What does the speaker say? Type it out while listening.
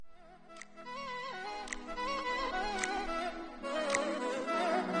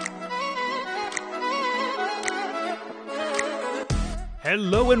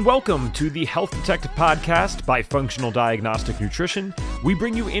Hello and welcome to the Health Detective Podcast by Functional Diagnostic Nutrition. We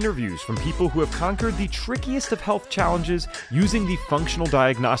bring you interviews from people who have conquered the trickiest of health challenges using the functional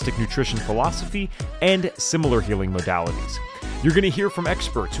diagnostic nutrition philosophy and similar healing modalities. You're going to hear from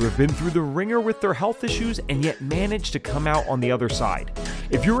experts who have been through the ringer with their health issues and yet managed to come out on the other side.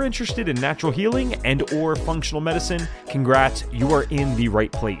 If you're interested in natural healing and or functional medicine, congrats, you are in the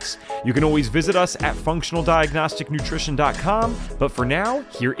right place. You can always visit us at functionaldiagnosticnutrition.com, but for now,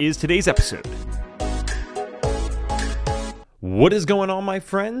 here is today's episode. What is going on, my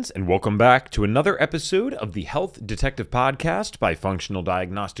friends, and welcome back to another episode of the Health Detective Podcast by Functional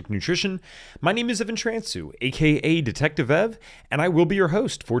Diagnostic Nutrition. My name is Evan Transu, aka Detective Ev, and I will be your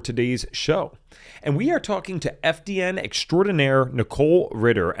host for today's show. And we are talking to FDN extraordinaire Nicole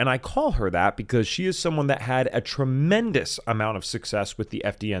Ritter, and I call her that because she is someone that had a tremendous amount of success with the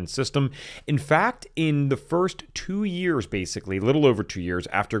FDN system. In fact, in the first 2 years, basically, a little over 2 years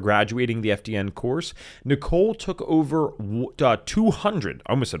after graduating the FDN course, Nicole took over 200,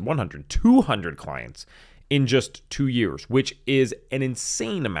 I almost said 100, 200 clients in just 2 years, which is an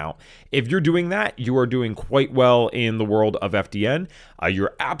insane amount. If you're doing that, you are doing quite well in the world of FDN.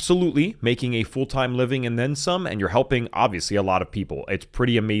 You're absolutely making a full-time living and then some, and you're helping, obviously, a lot of people. It's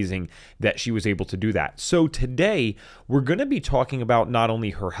pretty amazing that she was able to do that. So today, we're going to be talking about not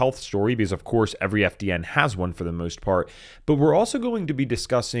only her health story, because of course, every FDN has one for the most part, but we're also going to be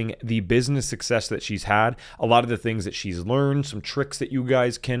discussing the business success that she's had, a lot of the things that she's learned, some tricks that you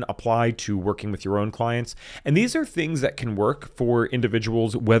guys can apply to working with your own clients. And these are things that can work for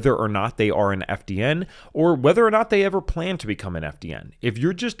individuals whether or not they are an FDN or whether or not they ever plan to become an FDN. If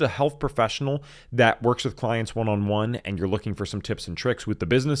you're just a health professional that works with clients one-on-one and you're looking for some tips and tricks with the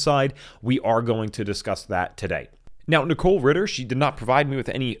business side, we are going to discuss that today. Now, Nicole Ritter, she did not provide me with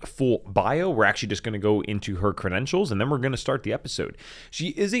any full bio. We're actually just going to go into her credentials, and then we're going to start the episode. She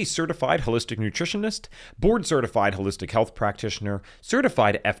is a certified holistic nutritionist, board-certified holistic health practitioner,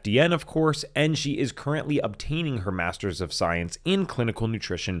 certified FDN, of course, and she is currently obtaining her Master's of Science in Clinical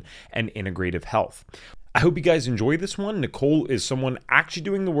Nutrition and Integrative Health. I hope you guys enjoy this one. Nicole is someone actually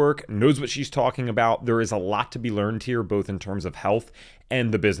doing the work, knows what she's talking about. There is a lot to be learned here, both in terms of health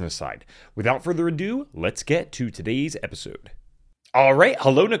and the business side. Without further ado, let's get to today's episode. All right.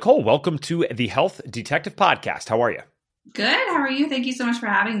 Hello, Nicole. Welcome to the Health Detective Podcast. How are you? Good. How are you? Thank you so much for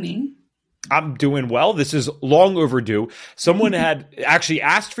having me. I'm doing well. This is long overdue. Someone had actually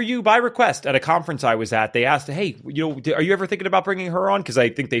asked for you by request at a conference I was at. They asked, hey, are you ever thinking about bringing her on? Because I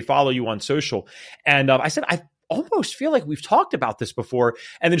think they follow you on social. And I said, I almost feel like we've talked about this before.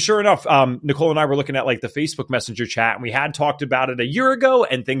 And then sure enough, Nicole and I were looking at like the Facebook Messenger chat, and we had talked about it a year ago,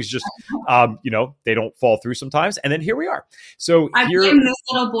 and things just, they don't fall through sometimes. And then here we are. So I blame this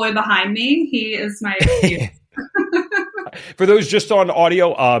little boy behind me. He is my excuse. For those just on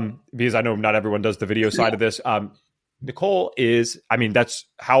audio, because I know not everyone does the video side of this, Nicole is, that's,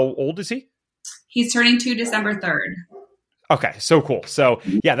 how old is he? He's turning 2 December 3rd. Okay, so cool. So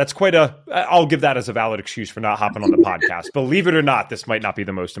yeah, that's I'll give that as a valid excuse for not hopping on the podcast. Believe it or not, this might not be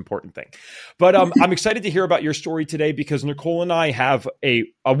the most important thing. But I'm excited to hear about your story today because Nicole and I have a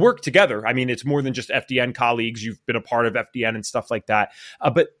work together. It's more than just FDN colleagues. You've been a part of FDN and stuff like that.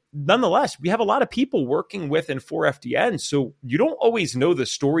 But nonetheless, we have a lot of people working with and for FDN, so you don't always know the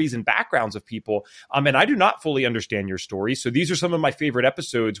stories and backgrounds of people. And I do not fully understand your story. So these are some of my favorite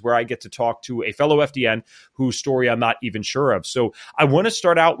episodes where I get to talk to a fellow FDN whose story I'm not even sure of. So I want to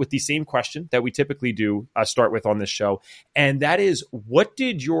start out with the same question that we typically do start with on this show. And that is, what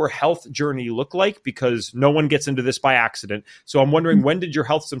did your health journey look like? Because no one gets into this by accident. So I'm wondering, when did your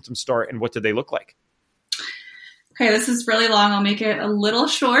health symptoms start and what did they look like? Okay, this is really long. I'll make it a little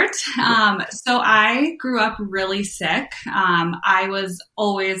short. So I grew up really sick. I was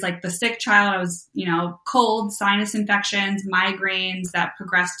always like the sick child. I was, cold, sinus infections, migraines that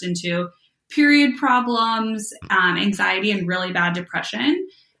progressed into period problems, anxiety, and really bad depression.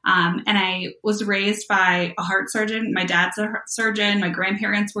 And I was raised by a heart surgeon. My dad's a surgeon. My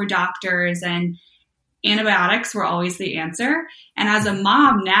grandparents were doctors, and antibiotics were always the answer. And as a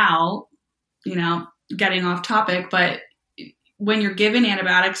mom now, getting off topic, but when you're given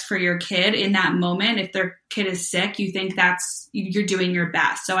antibiotics for your kid in that moment, if their kid is sick, you think you're doing your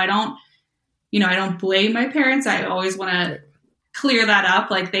best. So I don't blame my parents. I always want to clear that up.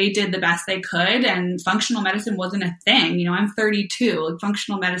 Like, they did the best they could, and functional medicine wasn't a thing. I'm 32. Like,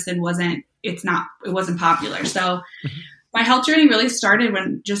 functional medicine wasn't popular. So my health journey really started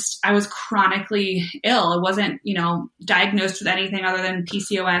when I was chronically ill. It wasn't, diagnosed with anything other than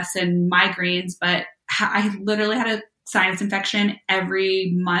PCOS and migraines, but I literally had a sinus infection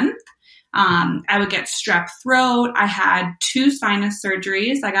every month. I would get strep throat. I had 2 sinus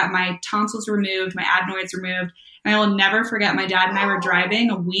surgeries. I got my tonsils removed, my adenoids removed. And I will never forget, my dad and I were driving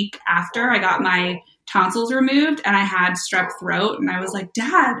a week after I got my tonsils removed, and I had strep throat. And I was like,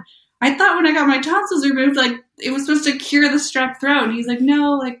 Dad, I thought when I got my tonsils removed, like it was supposed to cure the strep throat. And he's like,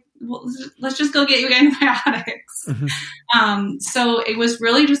 no, like, well, let's just go get you antibiotics. So it was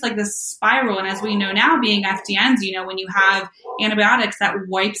really just like this spiral. And as we know now, being FDNs, you know, when you have antibiotics, that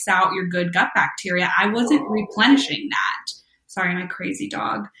wipes out your good gut bacteria. I wasn't replenishing that. Sorry, my crazy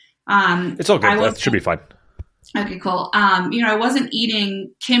dog. It's all good. That should be fine. Okay, cool. You know, I wasn't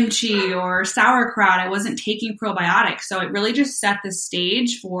eating kimchi or sauerkraut. I wasn't taking probiotics. So it really just set the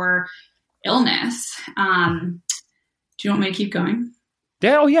stage for illness. Do you want me to keep going?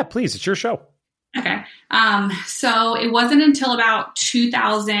 Yeah. Oh, yeah, please. It's your show. Okay. So it wasn't until about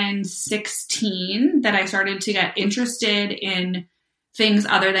 2016 that I started to get interested in things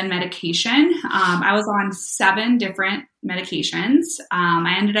other than medication. I was on 7 different medications.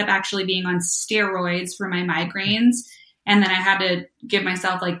 I ended up actually being on steroids for my migraines. And then I had to give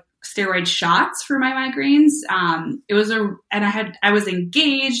myself like steroid shots for my migraines. I was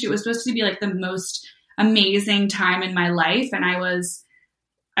engaged. It was supposed to be like the most amazing time in my life. And I was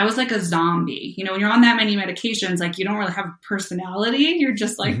like a zombie. You know, when you're on that many medications, like you don't really have a personality. You're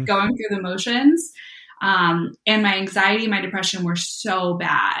just like going through the motions. And my anxiety, my depression were so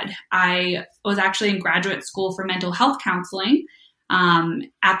bad. I was actually in graduate school for mental health counseling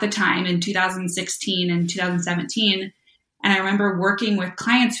at the time in 2016 and 2017. And I remember working with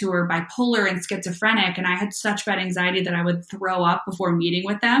clients who were bipolar and schizophrenic. And I had such bad anxiety that I would throw up before meeting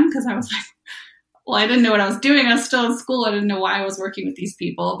with them because I was like, well, I didn't know what I was doing. I was still in school. I didn't know why I was working with these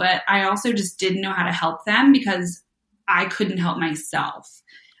people. But I also just didn't know how to help them because I couldn't help myself.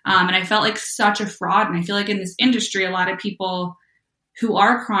 And I felt like such a fraud. And I feel like in this industry, a lot of people who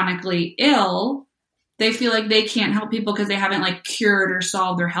are chronically ill, they feel like they can't help people because they haven't like cured or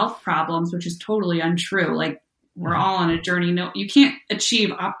solved their health problems, which is totally untrue. Like we're all on a journey. No, you can't achieve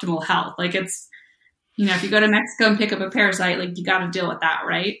optimal health. Like it's, you know, if you go to Mexico and pick up a parasite, like you got to deal with that,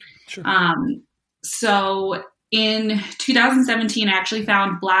 right? Sure. So in 2017, I actually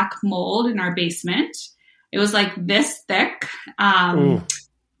found black mold in our basement. It was like this thick.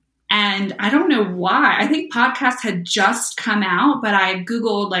 And I don't know why. I think podcasts had just come out, but I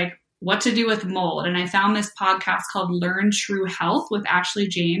Googled like what to do with mold. And I found this podcast called Learn True Health with Ashley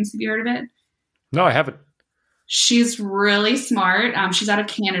James. Have you heard of it? No, I haven't. She's really smart. She's out of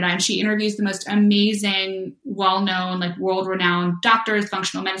Canada, and she interviews the most amazing, well-known, like world-renowned doctors,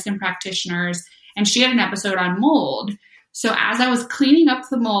 functional medicine practitioners. And she had an episode on mold. So as I was cleaning up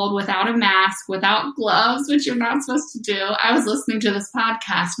the mold without a mask, without gloves, which you're not supposed to do, I was listening to this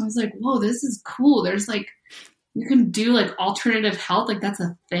podcast and I was like, whoa, this is cool. There's like, you can do like alternative health. Like that's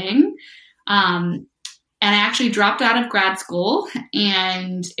a thing. And I actually dropped out of grad school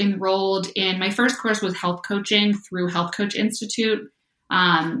and enrolled in my first course was health coaching through Health Coach Institute.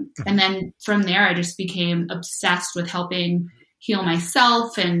 And then from there, I just became obsessed with helping heal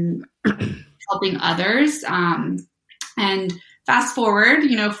myself and helping others. And fast forward,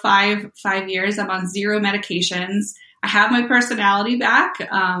 you know, five years, I'm on 0 medications. I have my personality back.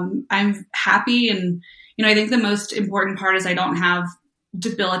 I'm happy. And, you know, I think the most important part is I don't have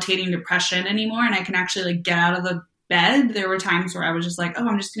debilitating depression anymore. And I can actually like get out of the bed. There were times where I was just like, oh,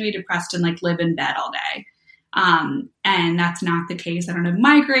 I'm just going to be depressed and like live in bed all day. And that's not the case. I don't have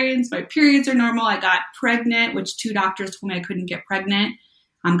migraines. My periods are normal. I got pregnant, which 2 doctors told me I couldn't get pregnant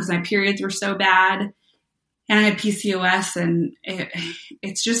because my periods were so bad. And I had PCOS, and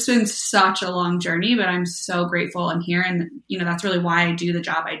it's just been such a long journey, but I'm so grateful I'm here. And, you know, that's really why I do the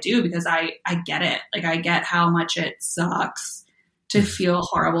job I do, because I get it. Like I get how much it sucks to feel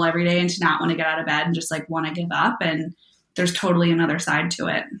horrible every day and to not want to get out of bed and just like want to give up. And there's totally another side to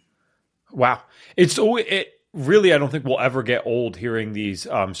it. Wow. It really, I don't think we'll ever get old hearing these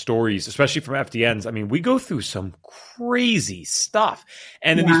stories, especially from FDNs. I mean, we go through some crazy stuff.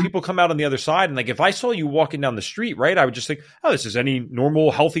 And then these people come out on the other side. And like, if I saw you walking down the street, right, I would just think, oh, this is any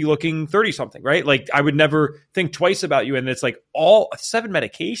normal, healthy looking 30 something, right? Like I would never think twice about you. And it's like all 7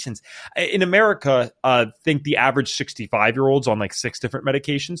 medications in America. Think the average 65-year-old's on like 6 different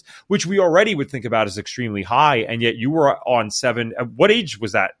medications, which we already would think about as extremely high. And yet you were on 7. What age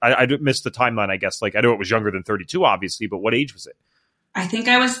was that? I missed the timeline, I guess. Like I know it was younger than 32, obviously, but what age was it? I think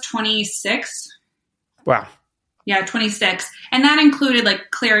I was 26. Wow. Yeah, 26. And that included like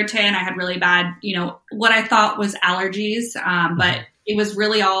Claritin. I had really bad, you know, what I thought was allergies. But it was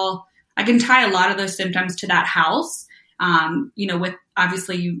really all, I can tie a lot of those symptoms to that house. You know, with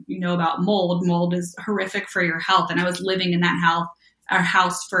obviously, you know about mold. Mold is horrific for your health. And I was living in that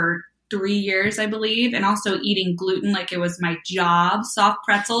house for 3 years, I believe, and also eating gluten like it was my job. Soft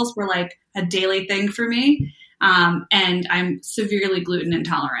pretzels were like a daily thing for me. And I'm severely gluten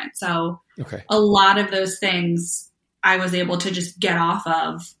intolerant. So a lot of those things I was able to just get off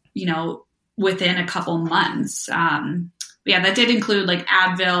of, within a couple months. Yeah, that did include like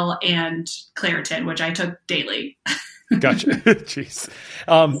Advil and Claritin, which I took daily. Gotcha. Jeez.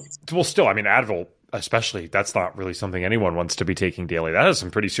 Well, still, I mean, Advil, especially, that's not really something anyone wants to be taking daily. That has some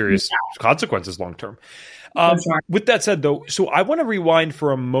pretty serious consequences long term. With that said, though, so I want to rewind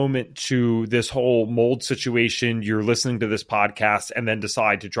for a moment to this whole mold situation. You're listening to this podcast and then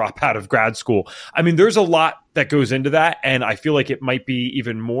decide to drop out of grad school. I mean, there's a lot that goes into that, and I feel like it might be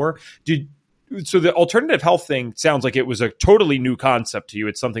even more. So the alternative health thing sounds like it was a totally new concept to you.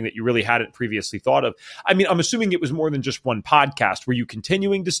 It's something that you really hadn't previously thought of. I mean, I'm assuming it was more than just one podcast. Were you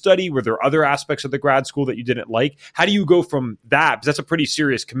continuing to study? Were there other aspects of the grad school that you didn't like? How do you go from that? Because that's a pretty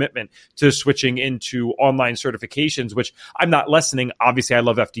serious commitment to switching into online certifications, which I'm not lessening. Obviously, I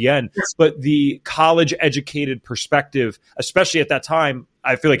love FDN, but the college educated perspective, especially at that time,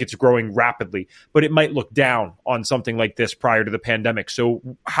 I feel like it's growing rapidly, but it might look down on something like this prior to the pandemic.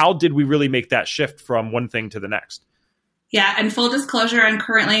 So how did we really make that shift from one thing to the next? Yeah. And full disclosure, I'm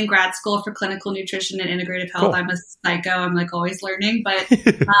currently in grad school for clinical nutrition and integrative health. Cool. I'm a psycho. I'm like always learning, but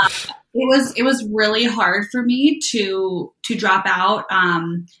it was really hard for me to drop out.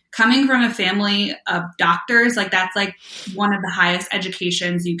 Coming from a family of doctors, like that's like one of the highest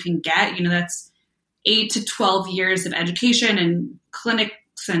educations you can get. That's 8 to 12 years of education and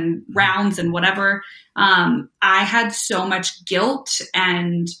clinics and rounds and whatever. I had so much guilt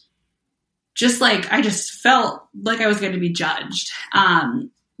and I just felt like I was going to be judged.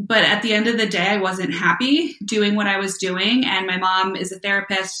 But at the end of the day, I wasn't happy doing what I was doing. And my mom is a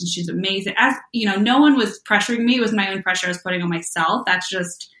therapist and she's amazing. As no one was pressuring me. It was my own pressure I was putting on myself. That's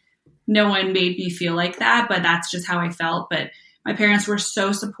just, no one made me feel like that, but that's just how I felt. But my parents were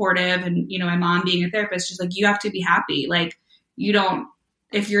so supportive, and, my mom being a therapist, she's like, you have to be happy. Like,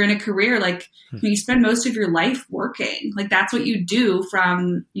 if you're in a career, like you spend most of your life working, like that's what you do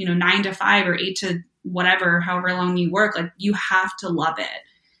from, 9 to 5 or 8 to whatever, however long you work, like you have to love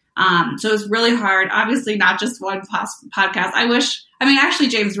it. So it was really hard. Obviously not just one podcast. Actually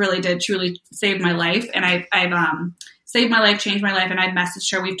James really did truly save my life, and I've saved my life, changed my life. And I've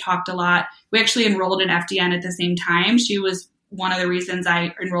messaged her. We've talked a lot. We actually enrolled in FDN at the same time. She was one of the reasons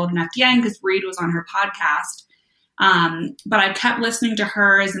I enrolled in FDN because Reed was on her podcast. But I kept listening to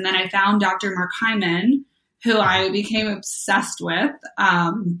hers, and then I found Dr. Mark Hyman, who I became obsessed with.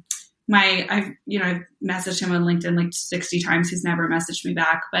 I've messaged him on LinkedIn like 60 times. He's never messaged me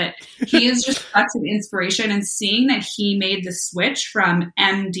back, but he is just such an inspiration. And seeing that he made the switch from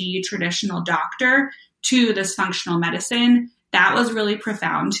MD traditional doctor to this functional medicine, that was really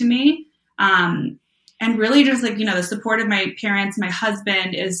profound to me. And really just the support of my parents, my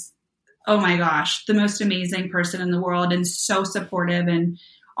husband is, oh my gosh, the most amazing person in the world and so supportive. And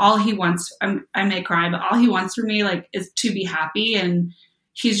all he wants, I may cry, but all he wants for me is to be happy. And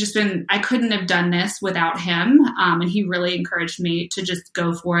he's just been, I couldn't have done this without him. And he really encouraged me to just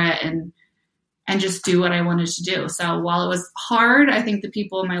go for it and just do what I wanted to do. So while it was hard, I think the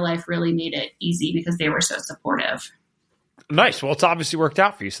people in my life really made it easy because they were so supportive. Nice. Well, it's obviously worked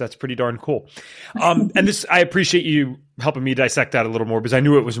out for you, so that's pretty darn cool. And I appreciate you helping me dissect that a little more, because I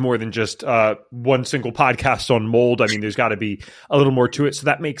knew it was more than just one single podcast on mold. I mean, there's got to be a little more to it, so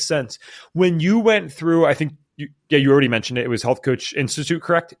that makes sense. When you went through, I think, you already mentioned it. It was Health Coach Institute,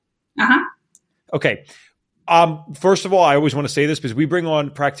 correct? Uh-huh. Okay. First of all, I always want to say this because we bring on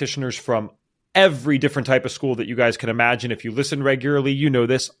practitioners from every different type of school that you guys can imagine. If you listen regularly, you know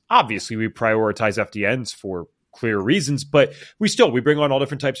this. Obviously, we prioritize FDNs for clear reasons, but we bring on all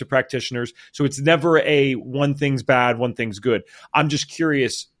different types of practitioners. So it's never a one thing's bad, one thing's good. I'm just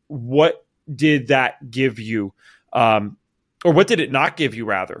curious, what did that give you, or what did it not give you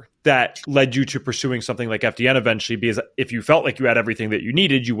rather, that led you to pursuing something like FDN eventually? Because if you felt like you had everything that you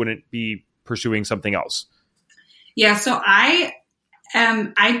needed, you wouldn't be pursuing something else. Yeah. So I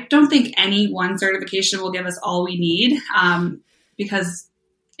don't think any one certification will give us all we need, because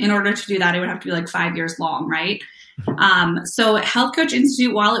in order to do that, it would have to be 5 years long, right? So Health Coach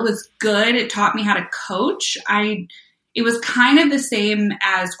Institute, while it was good, it taught me how to coach. It was kind of the same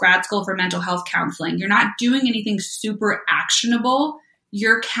as grad school for mental health counseling. You're not doing anything super actionable.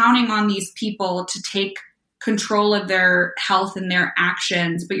 You're counting on these people to take control of their health and their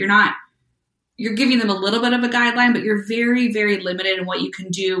actions, but you're giving them a little bit of a guideline, but you're very, very limited in what you can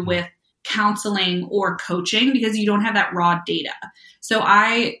do with counseling or coaching because you don't have that raw data. So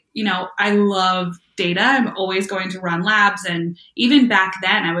I love data. I'm always going to run labs. And even back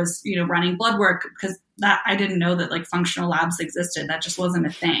then I was, running blood work because that I didn't know that like functional labs existed. That just wasn't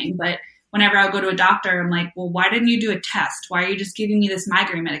a thing. But whenever I would go to a doctor, I'm like, well, why didn't you do a test? Why are you just giving me this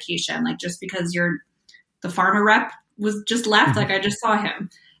migraine medication? Like just because the pharma rep was just left, like I just saw him.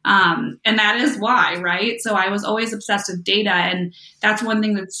 And that is why, right? So I was always obsessed with data, and that's one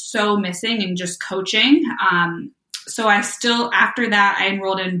thing that's so missing in just coaching. So after that, I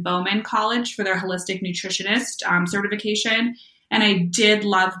enrolled in Bowman College for their holistic nutritionist certification. And I did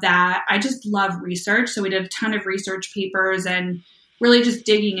love that. I just love research. So we did a ton of research papers and really just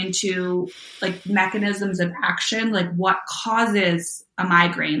digging into like mechanisms of action, like what causes a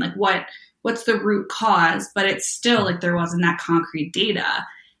migraine, like what's the root cause, but it's still like there wasn't that concrete data.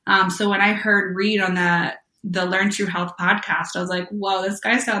 So when I heard Reed on the Learn True Health podcast, I was like, whoa, this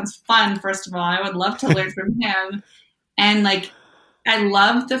guy sounds fun. First of all, I would love to learn from him. And like, I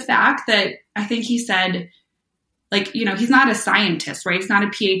love the fact that I think he said, like, he's not a scientist, right? He's not a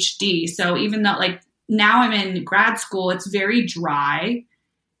PhD. So even though like now I'm in grad school, it's very dry.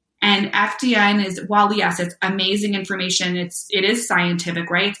 And FDN is, while yes, it's amazing information. It is scientific,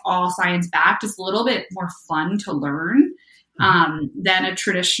 right? It's all science backed. It's a little bit more fun to learn than a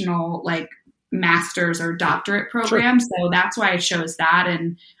traditional like master's or doctorate program. Sure. So that's why I chose that.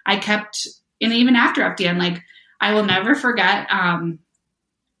 And and even after FDN, like I will never forget,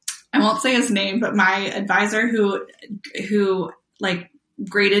 I won't say his name, but my advisor who like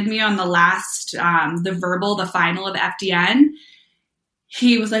graded me on the last, the final of FDN,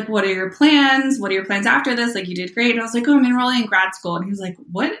 he was like, what are your plans? What are your plans after this? Like, you did great. And I was like, oh, I'm enrolling in grad school. And he was like,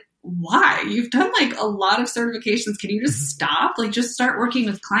 what? Why? You've done like a lot of certifications. Can you just stop? Like, just start working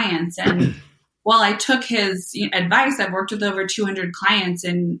with clients. And while I took his advice, I've worked with over 200 clients,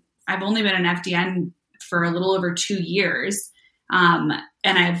 and I've only been in FDN for a little over 2 years. And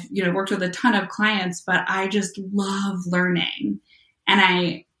I've, worked with a ton of clients, but I just love learning.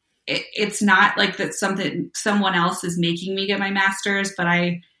 And it's not like that's something someone else is making me get my master's, but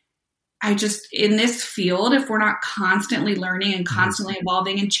I just, in this field, if we're not constantly learning and constantly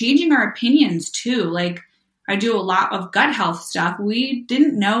evolving and changing our opinions too, like I do a lot of gut health stuff. We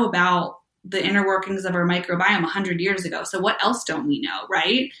didn't know about the inner workings of our microbiome 100 years ago. So what else don't we know?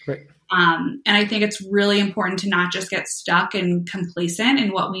 Right. And I think it's really important to not just get stuck and complacent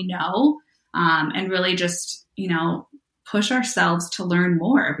in what we know, and really just, push ourselves to learn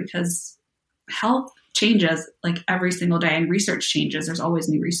more, because health changes like every single day and research changes. There's always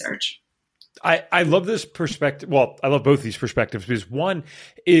new research. I love this perspective. Well, I love both these perspectives, because one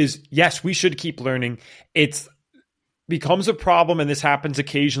is, yes, we should keep learning. It's becomes a problem, and this happens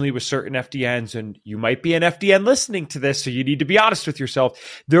occasionally with certain FDNs, and you might be an FDN listening to this, so you need to be honest with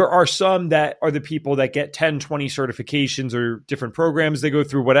yourself. There are some that are the people that get 10, 20 certifications or different programs they go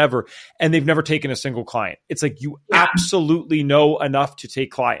through, whatever, and they've never taken a single client. It's like you absolutely know enough to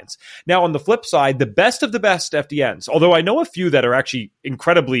take clients. Now, on the flip side, the best of the best FDNs, although I know a few that are actually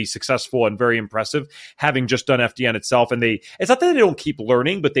incredibly successful and very impressive, having just done FDN itself, and it's not that they don't keep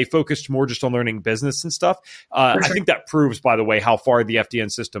learning, but they focused more just on learning business and stuff. I think that proves, by the way, how far the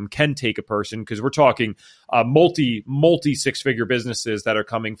FDN system can take a person, because we're talking multi six-figure businesses that are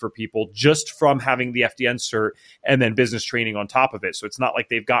coming for people just from having the FDN cert and then business training on top of it. So it's not like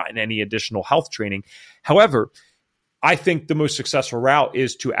they've gotten any additional health training. However, I think the most successful route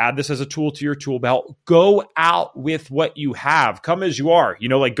is to add this as a tool to your tool belt. Go out with what you have. Come as you are.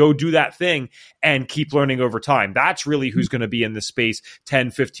 Like go do that thing and keep learning over time. That's really who's going to be in this space 10,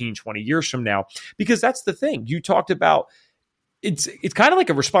 15, 20 years from now. Because that's the thing. You talked about it's kind of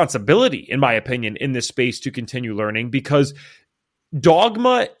like a responsibility, in my opinion, in this space to continue learning, because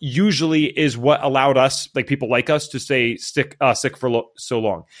dogma usually is what allowed us, like people like us, to stay sick for so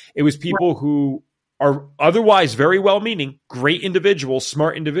long. It was people who are otherwise very well-meaning, great individuals,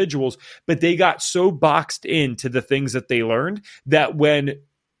 smart individuals, but they got so boxed into the things that they learned that when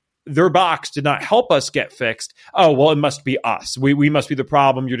their box did not help us get fixed, oh, well, it must be us. We must be the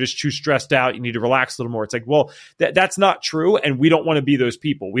problem. You're just too stressed out. You need to relax a little more. It's like, well, that's not true. And we don't want to be those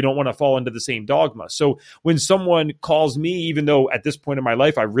people. We don't want to fall into the same dogma. So when someone calls me, even though at this point in my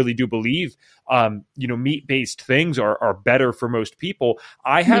life, I really do believe, meat-based things are better for most people,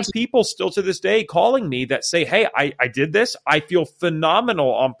 I have people still to this day calling me that say, hey, I did this. I feel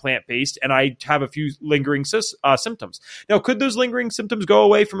phenomenal on plant-based, and I have a few lingering symptoms. Now, could those lingering symptoms go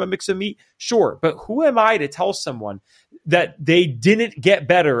away from a mix of meat? Sure. But who am I to tell someone that they didn't get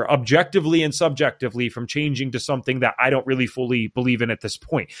better objectively and subjectively from changing to something that I don't really fully believe in at this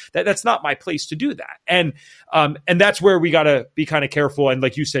point. That's not my place to do that. And that's where we got to be kind of careful. And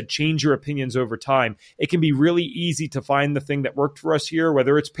like you said, change your opinions over time. It can be really easy to find the thing that worked for us here,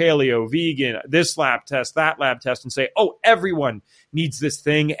 whether it's paleo, vegan, this lab test, that lab test, and say, oh, everyone needs this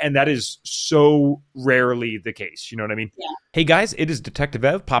thing. And that is so rarely the case. You know what I mean? Yeah. Hey guys, it is Detective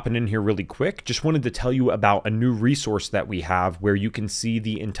Ev popping in here really quick. Just wanted to tell you about a new resource that we have where you can see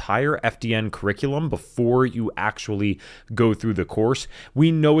the entire FDN curriculum before you actually go through the course.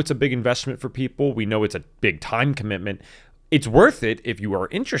 We know it's a big investment for people. We know it's a big time commitment. It's worth it if you are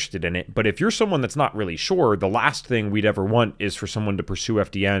interested in it, but if you're someone that's not really sure, the last thing we'd ever want is for someone to pursue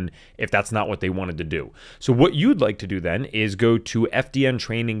FDN if that's not what they wanted to do. So what you'd like to do then is go to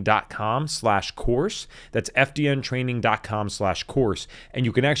fdntraining.com/course. That's fdntraining.com/course, and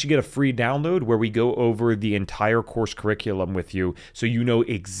you can actually get a free download where we go over the entire course curriculum with you so you know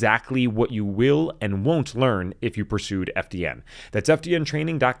exactly what you will and won't learn if you pursued FDN. That's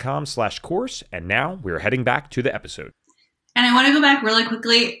fdntraining.com/course, and now we're heading back to the episode. And I want to go back really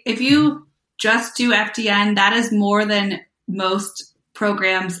quickly. If you just do FDN, that is more than most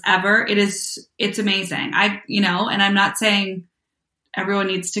programs ever. It's amazing. And I'm not saying everyone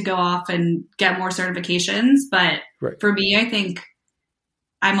needs to go off and get more certifications, but For me, I think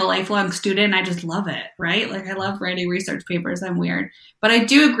I'm a lifelong student and I just love it, right? Like I love writing research papers. I'm weird, but I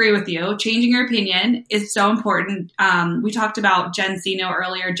do agree with you. Changing your opinion is so important. We talked about Jen Sino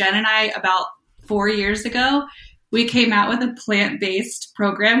earlier. Jen and I, about 4 years ago, we came out with a plant-based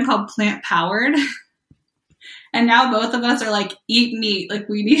program called Plant Powered. And now both of us are like, eat meat. Like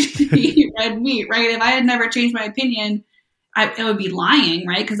we need to eat red meat, right? If I had never changed my opinion, it would be lying,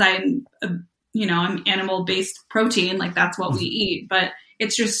 right? Because I'm animal-based protein. Like that's what we eat. But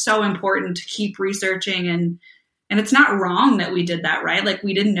it's just so important to keep researching. And it's not wrong that we did that, right? Like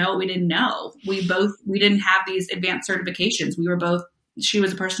we didn't know. We didn't have these advanced certifications. She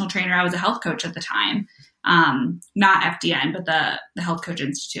was a personal trainer. I was a health coach at the time. Not FDN, but the Health Coach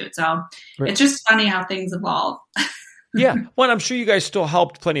Institute. So It's just funny how things evolve. Yeah. Well, I'm sure you guys still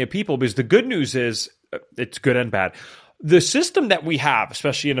helped plenty of people because the good news is it's good and bad. The system that we have,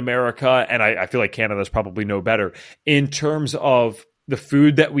 especially in America, and I feel like Canada's probably no better in terms of the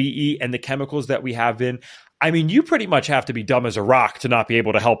food that we eat and the chemicals that we have in. I mean, you pretty much have to be dumb as a rock to not be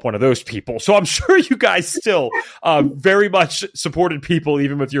able to help one of those people. So I'm sure you guys still very much supported people,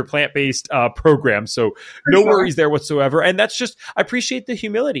 even with your plant-based program. So no worries there whatsoever. And that's just, I appreciate the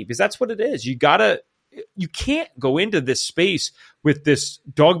humility because that's what it is. You can't go into this space with this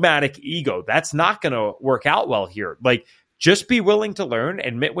dogmatic ego. That's not going to work out well here. Like, just be willing to learn,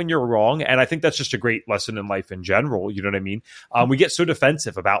 admit when you're wrong. And I think that's just a great lesson in life in general. You know what I mean? We get so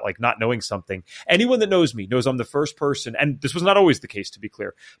defensive about like not knowing something. Anyone that knows me knows I'm the first person. And this was not always the case, to be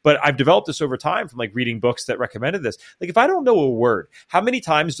clear, but I've developed this over time from like reading books that recommended this. Like if I don't know a word, how many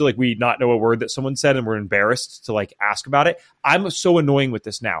times do like we not know a word that someone said and we're embarrassed to like ask about it? I'm so annoying with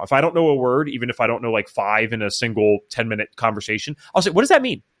this now. If I don't know a word, even if I don't know like 5 in a single 10-minute conversation, I'll say, what does that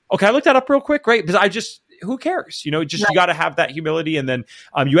mean? Okay, I looked that up real quick. Great. Because who cares? You got to have that humility. And then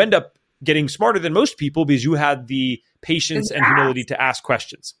you end up getting smarter than most people because you had the patience and humility to ask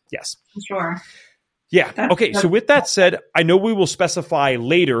questions. Yes. Sure. Yeah. Okay. So with that said, I know we will specify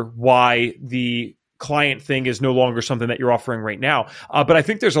later why the client thing is no longer something that you're offering right now. But I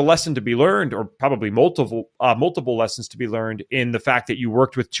think there's a lesson to be learned, or probably multiple lessons to be learned in the fact that you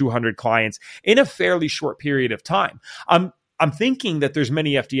worked with 200 clients in a fairly short period of time. I'm thinking that there's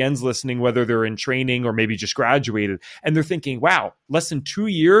many FDNs listening, whether they're in training or maybe just graduated, and they're thinking, wow, less than 2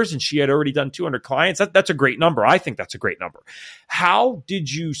 years and she had already done 200 clients. That's a great number. I think that's a great number. How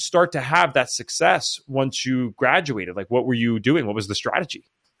did you start to have that success once you graduated? Like, what were you doing? What was the strategy?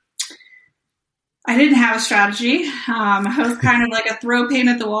 I didn't have a strategy. I was kind of like a throw paint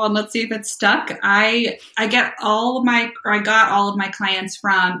at the wall and let's see if it stuck. I got all of my clients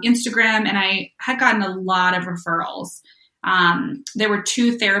from Instagram, and I had gotten a lot of referrals. There were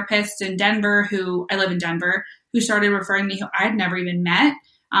 2 therapists in Denver I live in Denver, who started referring me who I had never even met.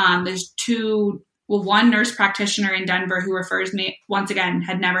 There's 1 nurse practitioner in Denver who refers me, once again,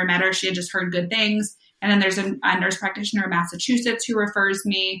 had never met her. She had just heard good things. And then there's a nurse practitioner in Massachusetts who refers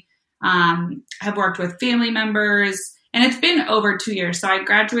me. Have worked with family members, and it's been over 2 years. So I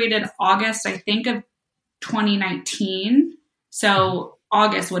graduated August, I think, of 2019. So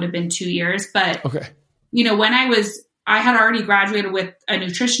August would have been 2 years. But, when I had already graduated with a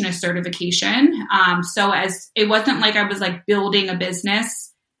nutritionist certification. So it wasn't like I was like building a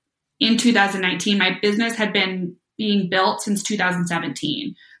business in 2019. My business had been being built since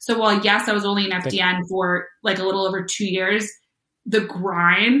 2017. So while yes, I was only in FDN for like a little over 2 years, the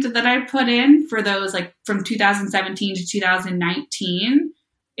grind that I put in for those, like from 2017 to 2019,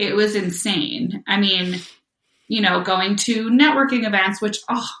 it was insane. I mean, going to networking events, which,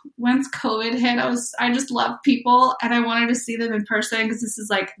 once COVID hit, I just love people and I wanted to see them in person because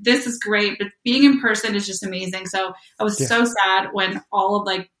this is great, but being in person is just amazing. So I was so sad when all of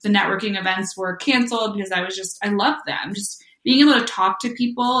like the networking events were canceled because I love them. Just being able to talk to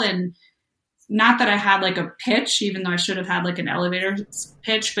people, and not that I had like a pitch, even though I should have had like an elevator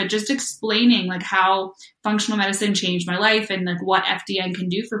pitch, but just explaining like how functional medicine changed my life and like what FDN can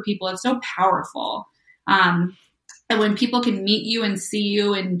do for people. It's so powerful. And when people can meet you and see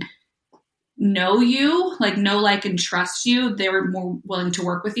you and know you, like know, like, and trust you, they were more willing to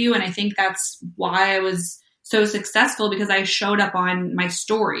work with you. And I think that's why I was so successful, because I showed up on my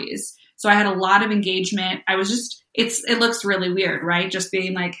stories. So I had a lot of engagement. I was just, it looks really weird, right? Just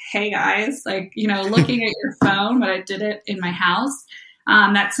being like, hey guys, like, looking at your phone, but I did it in my house.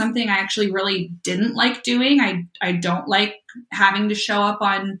 That's something I actually really didn't like doing. I don't like having to show up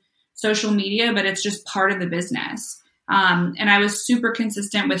on social media, but it's just part of the business. And I was super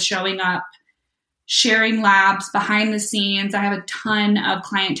consistent with showing up, sharing labs behind the scenes. I have a ton of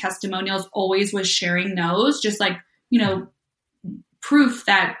client testimonials, always was sharing those, just like, proof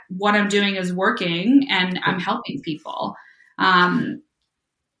that what I'm doing is working and I'm helping people. Sorry,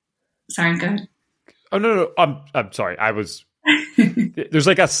 go ahead. Oh, no. I'm sorry. There's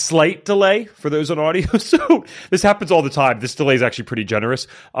like a slight delay for those on audio. So this happens all the time. This delay is actually pretty generous.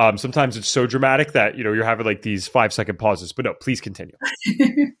 Sometimes it's so dramatic that, you're having like these 5-second pauses, but no, please continue.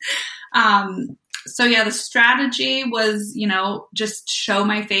 So yeah, the strategy was, just show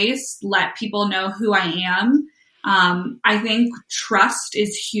my face, let people know who I am. I think trust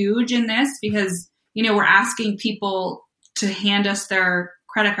is huge in this because, we're asking people to hand us their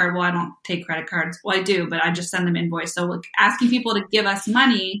credit card. Well, I don't take credit cards. Well, I do, but I just send them invoice. So like asking people to give us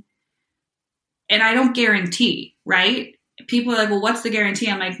money, and I don't guarantee, right? People are like, well, what's the guarantee?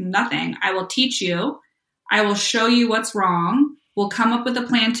 I'm like, nothing. I will teach you. I will show you what's wrong. We'll come up with a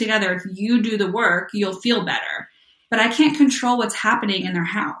plan together. If you do the work, you'll feel better. But I can't control what's happening in their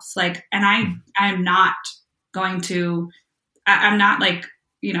house. Like, and I'm not going to, I'm not like,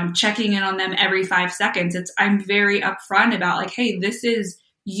 checking in on them every 5 seconds. I'm very upfront about like, hey, this is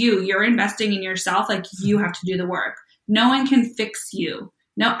you're investing in yourself. Like, you have to do the work. No one can fix you.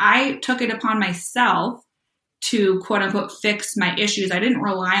 No, I took it upon myself to quote unquote fix my issues. I didn't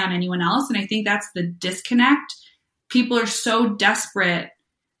rely on anyone else. And I think that's the disconnect. People are so desperate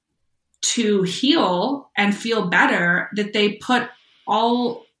to heal and feel better that they put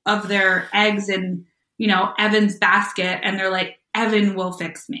all of their eggs in, Evan's basket, and they're like, Evan will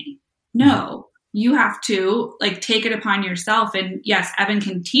fix me. No, you have to like take it upon yourself. And yes, Evan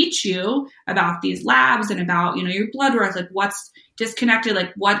can teach you about these labs and about, your blood work, like what's disconnected,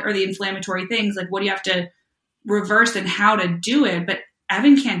 like what are the inflammatory things, like what do you have to reverse and how to do it. But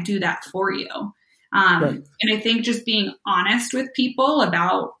Evan can't do that for you. Right. And I think just being honest with people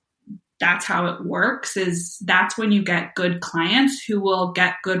about that's how it works that's when you get good clients who will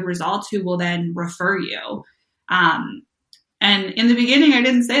get good results, who will then refer you. And in the beginning, I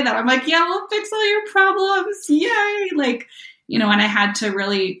didn't say that. I'm like, yeah, we'll fix all your problems. Yay. Like, and I had to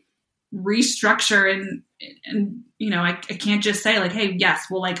really restructure and I can't just say like, hey, yes,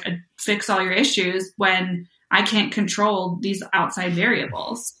 we'll like fix all your issues when I can't control these outside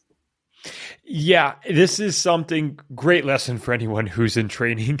variables. Yeah, this is something great lesson for anyone who's in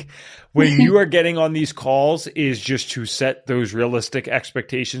training. When you are getting on these calls is just to set those realistic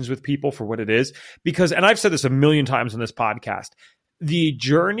expectations with people for what it is. Because, and I've said this a million times on this podcast, the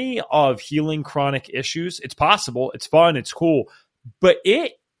journey of healing chronic issues, it's possible, it's fun, it's cool, but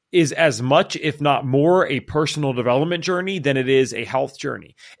it is as much, if not more, a personal development journey than it is a health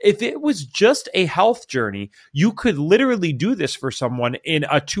journey. If it was just a health journey, you could literally do this for someone in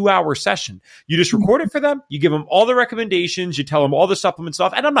a 2-hour session. You just record it for them. You give them all the recommendations. You tell them all the supplement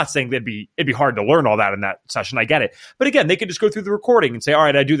stuff. And I'm not saying it'd be hard to learn all that in that session. I get it. But again, they could just go through the recording and say, all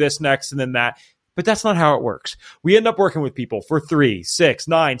right, I do this next and then that. But that's not how it works. We end up working with people for 3, 6,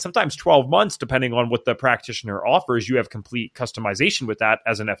 9, sometimes 12 months, depending on what the practitioner offers. You have complete customization with that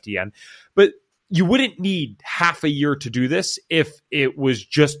as an FDN. But you wouldn't need half a year to do this if it was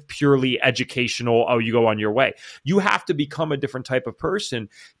just purely educational. Oh, you go on your way. You have to become a different type of person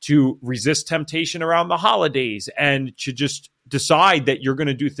to resist temptation around the holidays and to just decide that you're going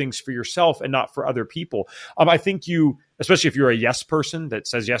to do things for yourself and not for other people. I think especially if you're a yes person that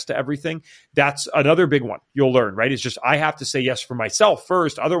says yes to everything, that's another big one you'll learn, right? It's just, I have to say yes for myself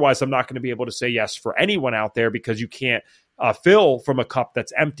first. Otherwise, I'm not going to be able to say yes for anyone out there because you can't fill from a cup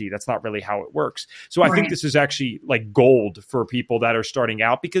that's empty. That's not really how it works. So I think this is actually like gold for people that are starting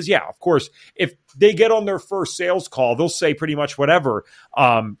out because, yeah, of course, if they get on their first sales call, they'll say pretty much whatever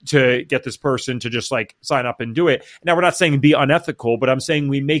to get this person to just like sign up and do it. Now, we're not saying be unethical, but I'm saying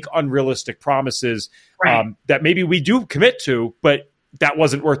we make unrealistic promises that maybe we do commit to, but that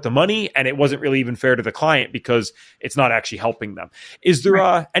wasn't worth the money and it wasn't really even fair to the client because it's not actually helping them. Is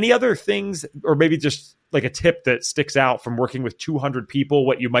there any other things or maybe just like a tip that sticks out from working with 200 people,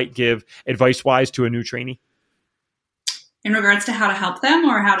 what you might give advice-wise to a new trainee? In regards to how to help them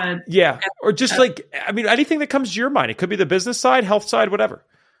or how to... Yeah, or just anything that comes to your mind. It could be the business side, health side, whatever.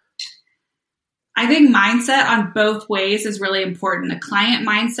 I think mindset on both ways is really important. The client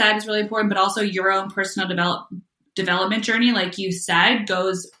mindset is really important, but also your own personal development journey, like you said,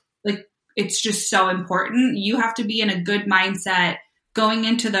 goes like, it's just so important. You have to be in a good mindset going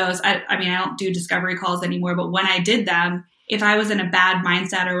into those. I don't do discovery calls anymore, but when I did them, if I was in a bad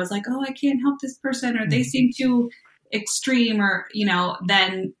mindset or was like, oh, I can't help this person, or they seem too extreme, or,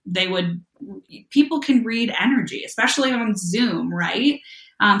 then people can read energy, especially on Zoom, right?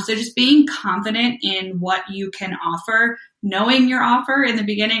 So just being confident in what you can offer, knowing your offer. In the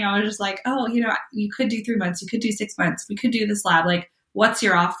beginning, I was just like, oh, you could do 3 months, you could do 6 months, we could do this lab. Like, what's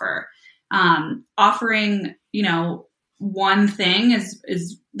your offer? Offering, one thing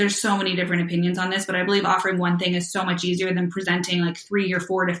is there's so many different opinions on this, but I believe offering one thing is so much easier than presenting like 3 or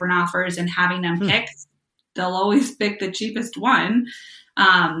 4 different offers and having them pick. They'll always pick the cheapest one,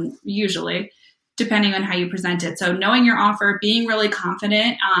 usually, depending on how you present it. So knowing your offer, being really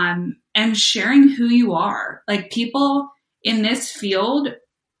confident, and sharing who you are. Like, people in this field,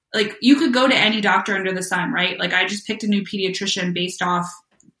 like, you could go to any doctor under the sun, right? Like, I just picked a new pediatrician based off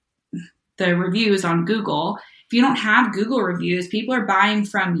the reviews on Google. If you don't have Google reviews, people are buying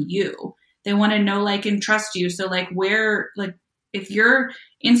from you. They want to know, like, and trust you. So if your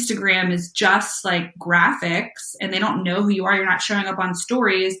Instagram is just like graphics and they don't know who you are, you're not showing up on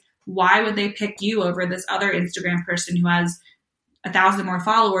stories, why would they pick you over this other Instagram person who has 1,000 more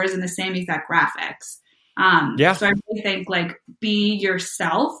followers and the same exact graphics? So I really think, like, be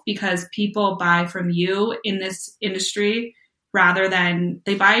yourself, because people buy from you in this industry rather than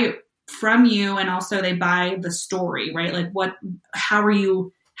they buy from you, and also they buy the story, right? Like, how are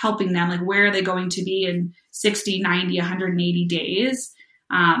you helping them? Like, where are they going to be in 60, 90, 180 days?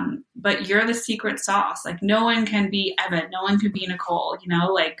 But you're the secret sauce. Like, no one can be Evan. No one can be Nicole,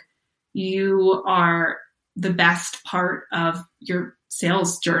 like, you are the best part of your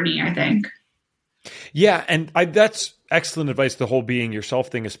sales journey, I think. Yeah. And that's excellent advice, the whole being yourself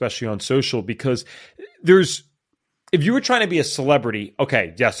thing, especially on social, because if you were trying to be a celebrity,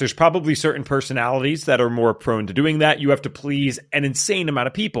 okay, yes, there's probably certain personalities that are more prone to doing that. You have to please an insane amount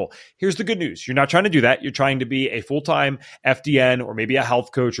of people. Here's the good news. You're not trying to do that. You're trying to be a full-time FDN or maybe a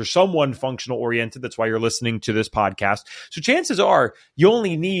health coach or someone functional oriented. That's why you're listening to this podcast. So chances are you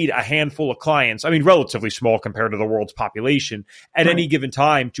only need a handful of clients. I mean, relatively small compared to the world's population at any given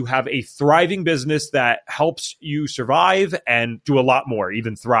time to have a thriving business that helps you survive and do a lot more,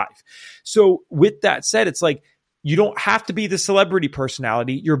 even thrive. So with that said, it's like, you don't have to be the celebrity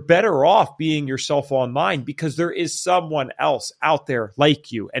personality. You're better off being yourself online, because there is someone else out there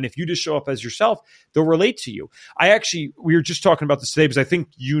like you. And if you just show up as yourself, they'll relate to you. We were just talking about this today because I think,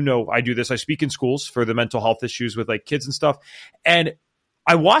 I do this. I speak in schools for the mental health issues with like kids and stuff. And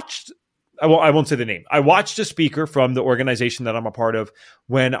I won't say the name. I watched a speaker from the organization that I'm a part of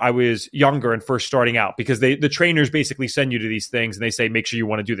when I was younger and first starting out, because the trainers basically send you to these things and they say, make sure you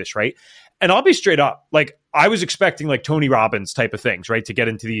want to do this, right? And I'll be straight up, like, I was expecting like Tony Robbins type of things, right? To get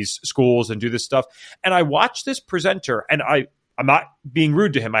into these schools and do this stuff. And I watched this presenter, and I'm not being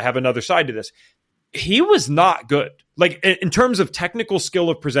rude to him. I have another side to this. He was not good. Like, in terms of technical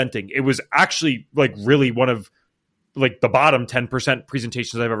skill of presenting, it was actually like really one of like the bottom 10%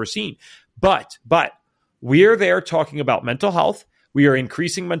 presentations I've ever seen. But we're there talking about mental health. We are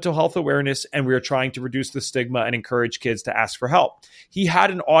increasing mental health awareness, and we are trying to reduce the stigma and encourage kids to ask for help. He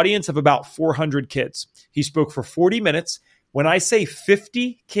had an audience of about 400 kids. He spoke for 40 minutes. When I say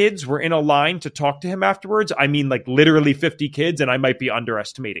 50 kids were in a line to talk to him afterwards, I mean like literally 50 kids, and I might be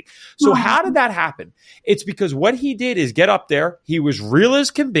underestimating. So how did that happen? It's because what he did is get up there. He was real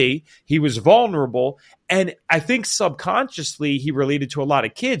as can be. He was vulnerable. And I think subconsciously he related to a lot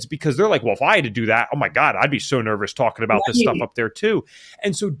of kids, because they're like, well, if I had to do that, oh my God, I'd be so nervous talking about this stuff up there too.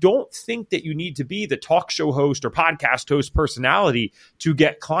 And so don't think that you need to be the talk show host or podcast host personality to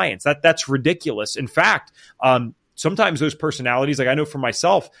get clients. That's ridiculous. In fact, sometimes those personalities, like I know for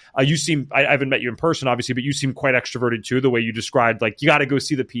myself, you seem, I haven't met you in person, obviously, but you seem quite extroverted too, the way you described, like you got to go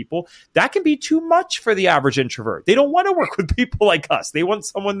see the people. That can be too much for the average introvert. They don't want to work with people like us. They want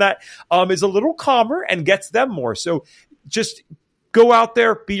someone that is a little calmer and gets them more. So just go out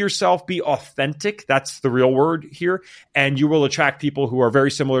there, be yourself, be authentic. That's the real word here. And you will attract people who are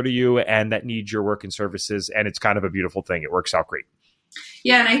very similar to you and that need your work and services. And it's kind of a beautiful thing. It works out great.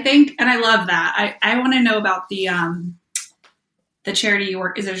 Yeah. And I think, and I love that. I want to know about the charity you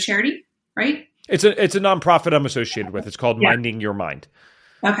work. Is it a charity, right? It's a nonprofit I'm associated with. It's called Minding Your Mind.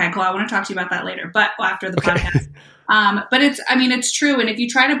 Okay, cool. I want to talk to you about that later, but after the podcast. But it's true. And if you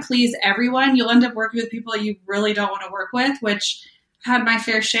try to please everyone, you'll end up working with people you really don't want to work with, which had my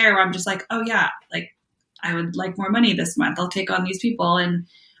fair share where I'm just like, oh yeah, like I would like more money this month. I'll take on these people. And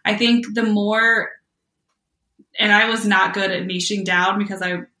I think the more, and I was not good at niching down because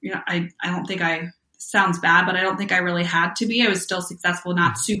I don't think sounds bad, but I don't think I really had to be. I was still successful,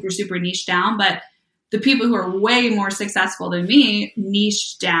 not super, super niche down, but the people who are way more successful than me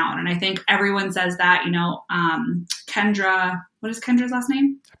niched down. And I think everyone says that, Kendra, what is Kendra's last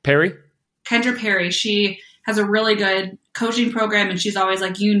name? Perry. Kendra Perry. She has a really good coaching program and she's always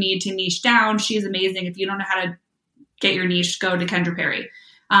like, you need to niche down. She's amazing. If you don't know how to get your niche, go to Kendra Perry.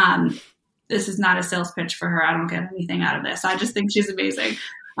 This is not a sales pitch for her. I don't get anything out of this. I just think she's amazing.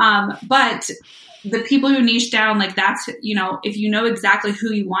 But the people who niche down, like that's, if you know exactly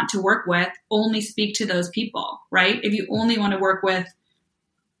who you want to work with, only speak to those people, right? If you only want to work with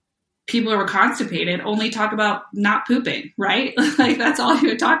people who are constipated, only talk about not pooping, right? Like that's all you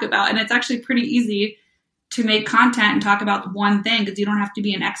would talk about. And it's actually pretty easy to make content and talk about one thing because you don't have to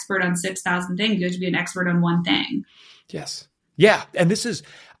be an expert on 6,000 things. You have to be an expert on one thing. Yes. Yeah. And this is,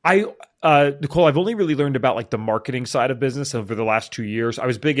 Nicole, I've only really learned about like the marketing side of business over the last 2 years. I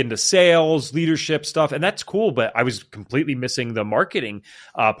was big into sales, leadership stuff, and that's cool, but I was completely missing the marketing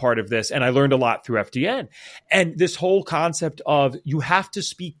part of this. And I learned a lot through FDN. And this whole concept of you have to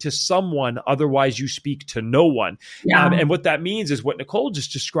speak to someone, otherwise you speak to no one. Yeah. And what that means is what Nicole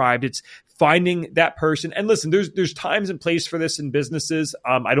just described. It's finding that person. And listen, there's times and place for this in businesses.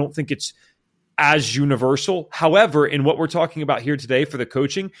 I don't think it's as universal. However, in what we're talking about here today for the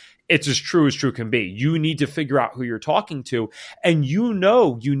coaching, it's as true can be. You need to figure out who you're talking to and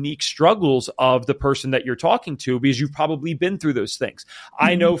unique struggles of the person that you're talking to because you've probably been through those things. Mm-hmm.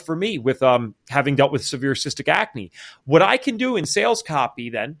 I know for me with having dealt with severe cystic acne, what I can do in sales copy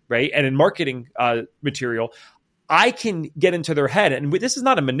then, right, and in marketing material, I can get into their head. And this is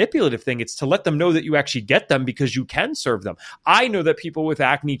not a manipulative thing. It's to let them know that you actually get them because you can serve them. I know that people with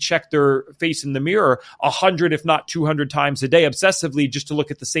acne check their face in the mirror 100, if not 200 times a day, obsessively just to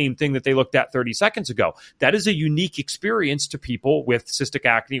look at the same thing that they looked at 30 seconds ago. That is a unique experience to people with cystic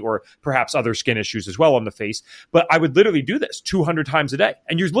acne or perhaps other skin issues as well on the face. But I would literally do this 200 times a day.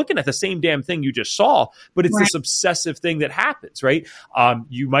 And you're looking at the same damn thing you just saw, but it's this obsessive thing that happens, right?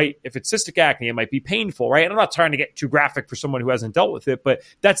 You might, if it's cystic acne, it might be painful, right? And I'm not trying to get too graphic for someone who hasn't dealt with it, but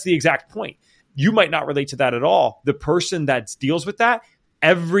that's the exact point. You might not relate to that at all. The person that deals with that,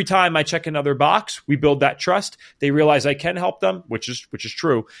 every time I check another box, we build that trust. They realize I can help them, which is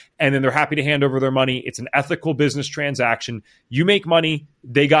true. And then they're happy to hand over their money. It's an ethical business transaction. You make money,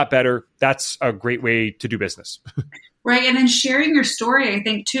 they got better. That's a great way to do business. Right. And then sharing your story, I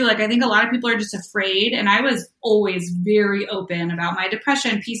think too, I think a lot of people are just afraid. And I was always very open about my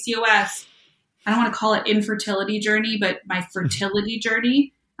depression, PCOS. I don't want to call it infertility journey, but my fertility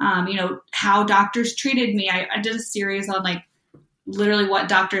journey, how doctors treated me. I did a series on literally what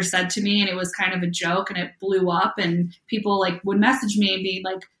doctors said to me, and it was kind of a joke and it blew up, and people would message me and be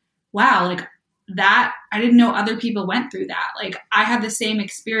like, wow, that, I didn't know other people went through that. I had the same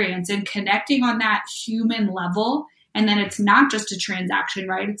experience, and connecting on that human level. And then it's not just a transaction,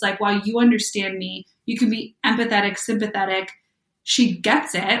 right? It's while you understand me, you can be empathetic, sympathetic. She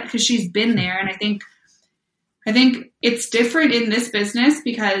gets it because she's been there. And I think it's different in this business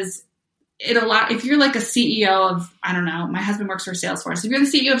because if you're a CEO of, I don't know, my husband works for Salesforce. If you're the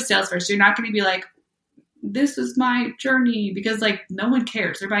CEO of Salesforce, you're not going to be like, this is my journey because no one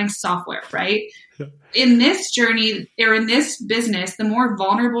cares. They're buying software, right? Yeah. In this journey or in this business, the more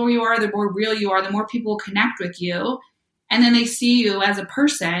vulnerable you are, the more real you are, the more people connect with you. And then they see you as a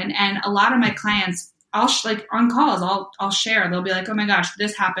person. And a lot of my clients, I'll on calls, I'll share. They'll be like, oh my gosh,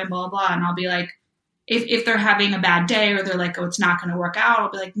 this happened, blah, blah, blah. And I'll be like, if they're having a bad day or they're like, oh, it's not going to work out,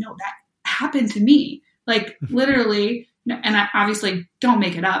 I'll be like, no, that happened to me. Literally, and I obviously don't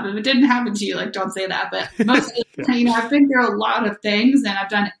make it up. If it didn't happen to you, don't say that. But most of the time, I've been through a lot of things and I've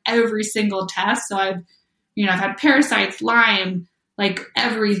done every single test. So I've had parasites, Lyme, like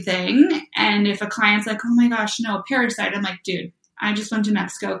everything. And if a client's like, oh my gosh, no, parasite, I'm like, dude, I just went to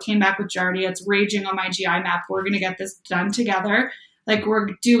Mexico, came back with Giardia. It's raging on my GI map. We're going to get this done together. Like, we're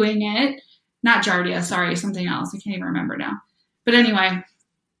doing it. Not Giardia, sorry, something else. I can't even remember now. But anyway,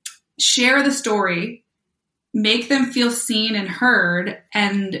 share the story, make them feel seen and heard.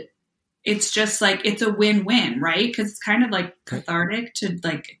 And it's just like, it's a win-win, right? Because it's kind of like cathartic to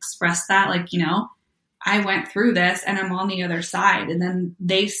like express that, like, you know, I went through this and I'm on the other side. And then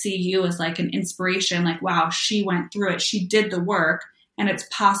they see you as like an inspiration, like, wow, she went through it. She did the work and it's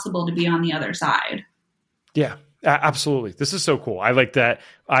possible to be on the other side. Yeah, absolutely. This is so cool. I like that.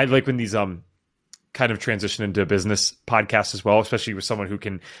 I like when these, kind of transition into business podcasts as well, especially with someone who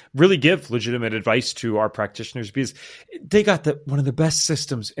can really give legitimate advice to our practitioners, because they got one of the best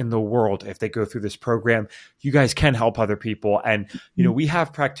systems in the world. If they go through this program, you guys can help other people. And, you know, we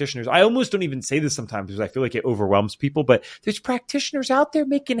have practitioners. I almost don't even say this sometimes because I feel like it overwhelms people, but there's practitioners out there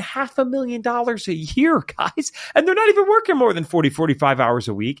making $500,000 a year, guys, and they're not even working more than 40, 45 hours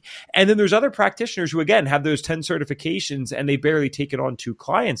a week. And then there's other practitioners who, again, have those 10 certifications and they barely take it on 2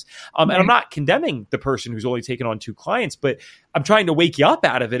 clients. And I'm not condemning the person who's only taken on 2 clients, but I'm trying to wake you up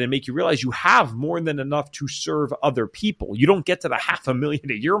out of it and make you realize you have more than enough to serve other people. You don't get to the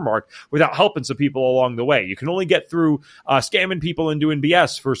 $500,000 a year mark without helping some people along the way. You can only get through scamming people and doing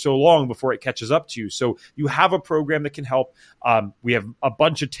BS for so long before it catches up to you. So you have a program that can help. We have a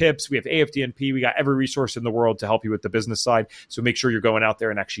bunch of tips. We have FDN-P. We got every resource in the world to help you with the business side. So make sure you're going out there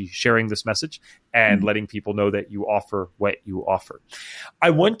and actually sharing this message and letting people know that you offer what you offer.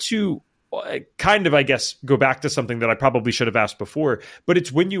 I want to kind of, I guess, go back to something that I probably should have asked before, but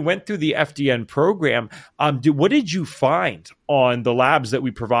it's when you went through the FDN program, what did you find on the labs that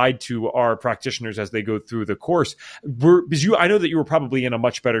we provide to our practitioners as they go through the course? Because I know that you were probably in a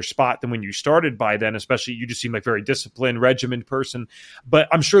much better spot than when you started by then, especially you just seem like a very disciplined, regimented person, but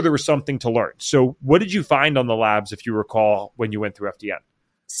I'm sure there was something to learn. So what did you find on the labs, if you recall, when you went through FDN?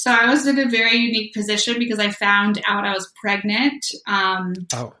 So I was in a very unique position because I found out I was pregnant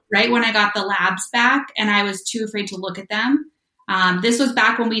right when I got the labs back, and I was too afraid to look at them. This was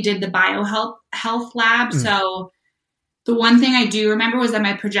back when we did the biohealth lab. So the one thing I do remember was that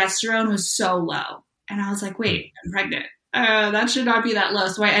my progesterone was so low. And I was like, wait, I'm pregnant. That should not be that low.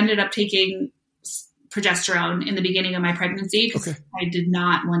 So I ended up taking progesterone in the beginning of my pregnancy because I did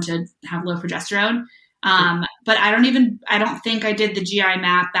not want to have low progesterone. But I don't think I did the GI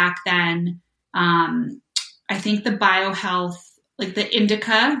map back then. I think the biohealth, like the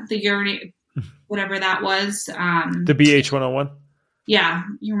indica, the urine, whatever that was. The BH101. Yeah.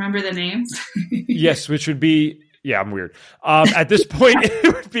 You remember the names? Yes. Which would be, I'm weird. At this point,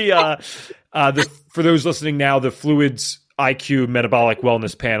 it would be, for those listening now, the Fluids IQ Metabolic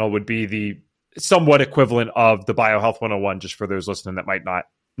Wellness Panel would be the somewhat equivalent of the Biohealth 101, just for those listening that might not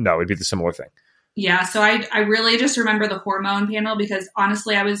know. It'd be the similar thing. Yeah. So I really just remember the hormone panel because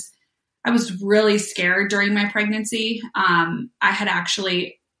honestly, I was really scared during my pregnancy. I had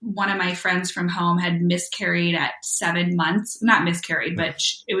actually, one of my friends from home had miscarried at 7 months, not miscarried, but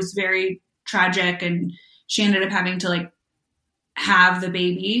it was very tragic. And she ended up having to like have the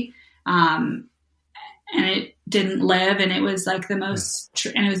baby. And it didn't live. And it was like the most,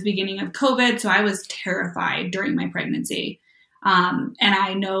 and it was beginning of COVID. So I was terrified during my pregnancy. And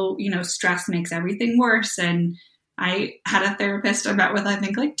I know, stress makes everything worse. And I had a therapist I met with, I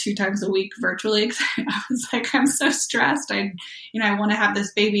think like 2 times a week virtually. I was like, I'm so stressed. I want to have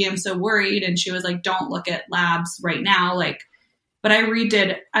this baby. I'm so worried. And she was like, don't look at labs right now. But I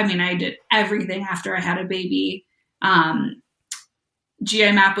did everything after I had a baby.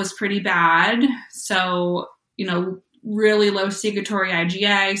 GI map was pretty bad. So, really low secretory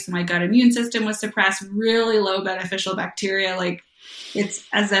IgA. So my gut immune system was suppressed, really low beneficial bacteria. Like it's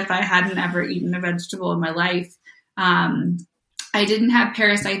as if I hadn't ever eaten a vegetable in my life. I didn't have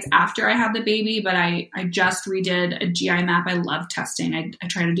parasites after I had the baby, but I just redid a GI map. I love testing. I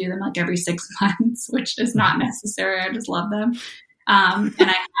try to do them like every 6 months, which is not necessary. I just love them. And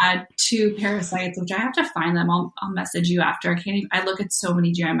I had 2 parasites, which I have to find them. I'll message you after. I look at so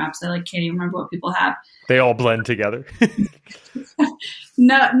many GI maps. I can't even remember what people have. They all blend together.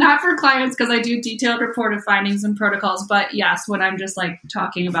 No, not for clients because I do detailed reported findings and protocols. But yes, when I'm just like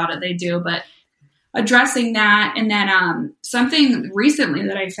talking about it, they do. But addressing that, and then something recently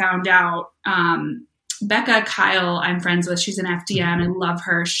that I found out. Becca Kyle, I'm friends with. She's an FDN. I love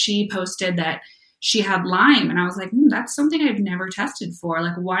her. She posted that she had Lyme, and I was like, that's something I've never tested for.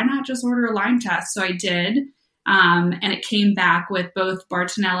 Like, why not just order a Lyme test? So I did, and it came back with both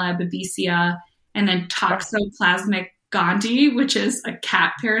Bartonella, Babesia, and then Toxoplasmic gondii, which is a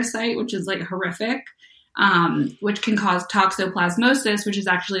cat parasite, which is like horrific. which can cause toxoplasmosis, which is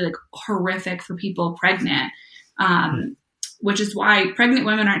actually like horrific for people pregnant. Which is why pregnant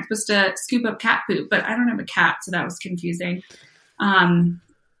women aren't supposed to scoop up cat poop, but I don't have a cat, so that was confusing.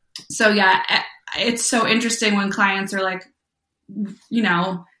 So yeah, it's so interesting when clients are like, you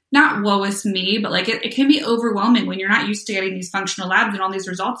know, not woe is me, but like it can be overwhelming when you're not used to getting these functional labs and all these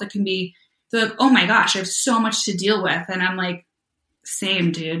results. It can be like, oh my gosh, I have so much to deal with. And I'm like,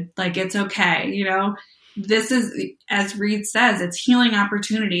 same dude, like it's okay. You know, this is, as Reed says, it's healing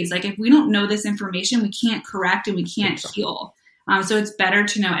opportunities. Like if we don't know this information, we can't correct and we can't heal. So it's better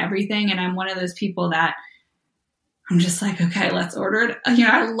to know everything. And I'm one of those people that I'm just like, okay, let's order it. You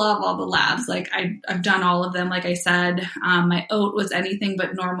know, I love all the labs. Like I've done all of them. Like I said, my oat was anything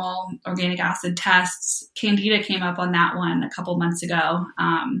but normal organic acid tests. Candida came up on that one a couple months ago,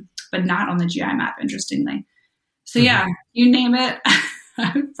 but not on the GI map, interestingly. So yeah, you name it,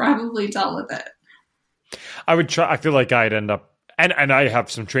 I would probably dealt with it. I would try. I feel like I'd end up, and I have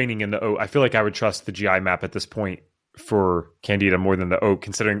some training in the oat. I feel like I would trust the GI map at this point for Candida more than the oat,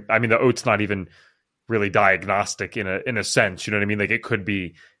 considering, I mean, the oat's not even really diagnostic in a sense, you know what I mean? Like it could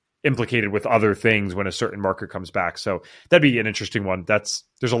be implicated with other things when a certain marker comes back. So that'd be an interesting one. There's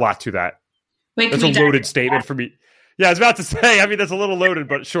a lot to that. Wait, that's a loaded statement for me. Yeah, I was about to say, I mean, that's a little loaded,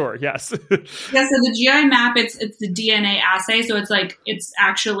 but sure. Yes. Yeah. So the GI map, it's the DNA assay. So it's like, it's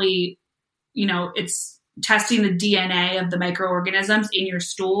actually, you know, it's testing the DNA of the microorganisms in your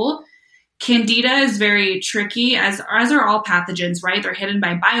stool. Candida is very tricky, as are all pathogens, right? They're hidden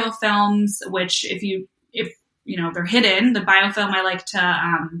by biofilms, which if you know, they're hidden. The biofilm I like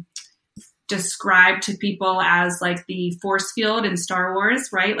to describe to people as like the force field in Star Wars,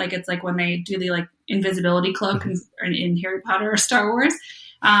 right? Like it's like when they do the like invisibility cloak in Harry Potter or Star Wars.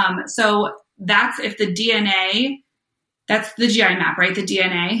 So that's if the DNA, that's the GI map, right? The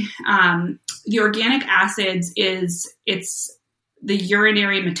DNA. The organic acids it's the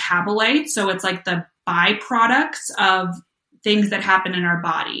urinary metabolite. So it's like the byproducts of things that happen in our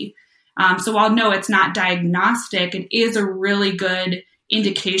body. So while no, it's not diagnostic, it is a really good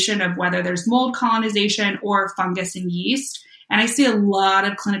indication of whether there's mold colonization or fungus and yeast. And I see a lot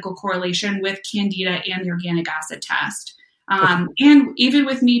of clinical correlation with Candida and the organic acid test. And even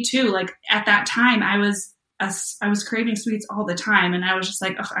with me too, like at that time I was craving sweets all the time. And I was just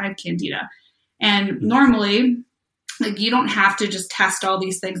like, oh, I have Candida. And normally, like you don't have to just test all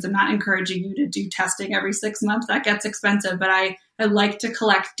these things. I'm not encouraging you to do testing every 6 months. That gets expensive, but I like to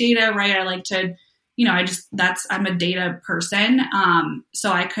collect data, right? I like to, you know, I'm a data person.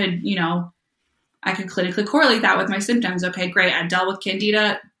 So I could clinically correlate that with my symptoms. Okay, great. I dealt with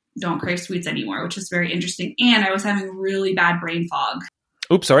Candida, don't crave sweets anymore, which is very interesting. And I was having really bad brain fog.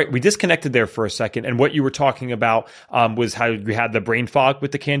 Oops, sorry. We disconnected there for a second. And what you were talking about was how we had the brain fog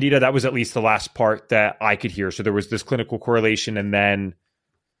with the Candida. That was at least the last part that I could hear. So there was this clinical correlation and then...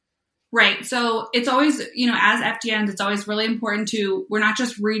 Right. So it's always, you know, as FDNs, it's always really important we're not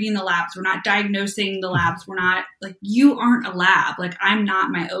just reading the labs. We're not diagnosing the labs. We're not like, you aren't a lab. Like I'm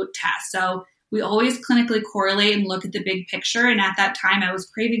not my oat test. So we always clinically correlate and look at the big picture. And at that time I was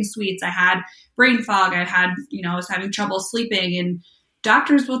craving sweets. I had brain fog. I was having trouble sleeping, and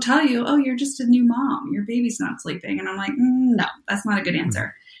doctors will tell you, oh, you're just a new mom. Your baby's not sleeping. And I'm like, no, that's not a good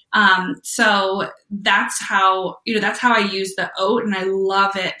answer. So that's how I use the oat, and I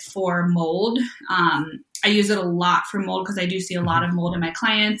love it for mold. I use it a lot for mold because I do see a lot of mold in my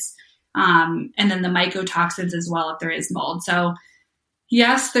clients. And then the mycotoxins as well, if there is mold. So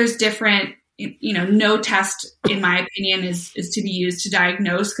yes, there's different, you know, no test in my opinion is to be used to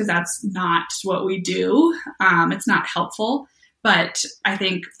diagnose, because that's not what we do. It's not helpful. But I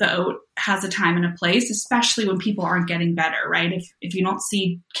think the oat has a time and a place, especially when people aren't getting better, right? If you don't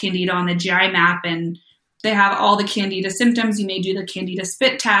see Candida on the GI map and they have all the Candida symptoms, you may do the Candida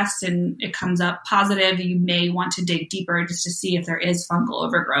spit test and it comes up positive. You may want to dig deeper just to see if there is fungal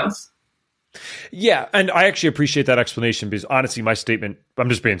overgrowth. Yeah, and I actually appreciate that explanation, because honestly, my statement, I'm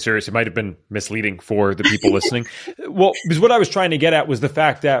just being serious, it might have been misleading for the people listening. Well, because what I was trying to get at was the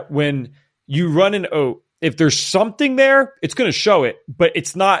fact that when you run an oat, if there's something there, it's going to show it, but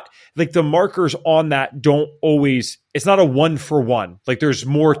it's not like the markers on that don't always, it's not a 1-for-1. Like there's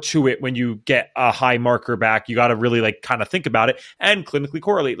more to it when you get a high marker back. You got to really like kind of think about it and clinically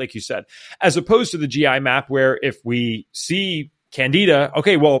correlate, like you said, as opposed to the GI map, where if we see Candida,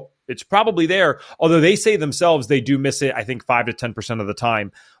 okay, well, it's probably there. Although they say themselves, they do miss it, I think 5 to 10% of the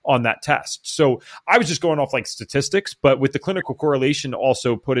time on that test. So I was just going off like statistics, but with the clinical correlation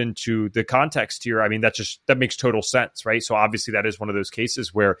also put into the context here, I mean, that makes total sense, right? So obviously that is one of those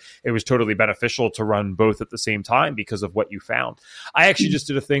cases where it was totally beneficial to run both at the same time because of what you found. I actually just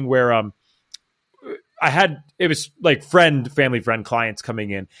did a thing where it was like family friend clients coming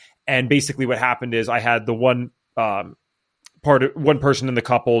in. And basically what happened is I had the one person in the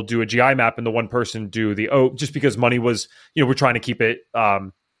couple do a GI map and the one person do the O, just because money was, we're trying to keep it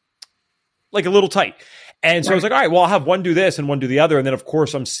like a little tight. And so I was like, all right, well, I'll have one do this and one do the other. And then, of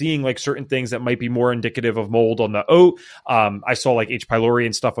course, I'm seeing like certain things that might be more indicative of mold on the oat. I saw like H. pylori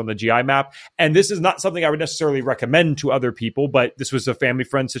and stuff on the GI map. And this is not something I would necessarily recommend to other people, but this was a family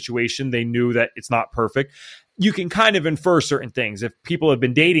friend situation. They knew that it's not perfect. You can kind of infer certain things. If people have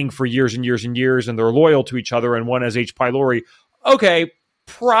been dating for years and years and years and they're loyal to each other and one has H. pylori, okay,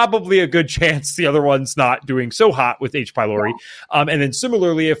 probably a good chance the other one's not doing so hot with H. pylori. And then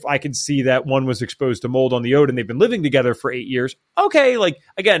similarly, if I can see that one was exposed to mold on the oat and they've been living together for 8 years, okay, like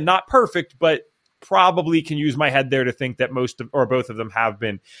again, not perfect, but probably can use my head there to think that most of, or both of them have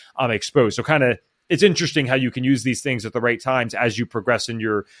been exposed. So kind of, it's interesting how you can use these things at the right times as you progress in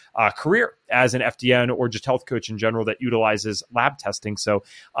your career as an FDN or just health coach in general that utilizes lab testing. So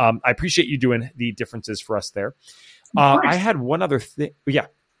I appreciate you doing the differences for us there. I had one other thing. Yeah,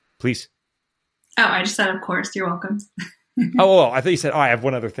 please. Oh, I just said, of course. You're welcome. I thought you said, I have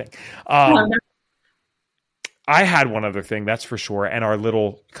one other thing. I had one other thing, that's for sure. And our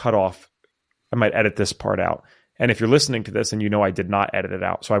little cutoff, I might edit this part out. And if you're listening to this and I did not edit it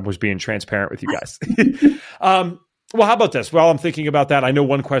out, so I was being transparent with you guys. Well, how about this? Well, I'm thinking about that. I know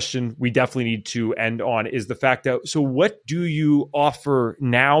one question we definitely need to end on is the fact that, so what do you offer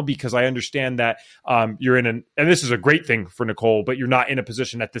now? Because I understand that you're and this is a great thing for Nicole, but you're not in a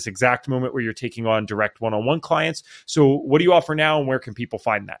position at this exact moment where you're taking on direct one-on-one clients. So what do you offer now and where can people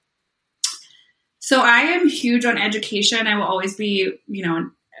find that? So I am huge on education. I will always be,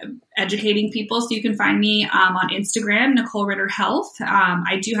 educating people. So you can find me on Instagram, Nicole Ritter Health.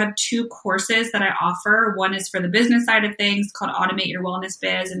 I do have 2 courses that I offer. One is for the business side of things called Automate Your Wellness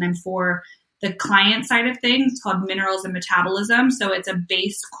Biz. And then for the client side of things called Minerals and Metabolism. So it's a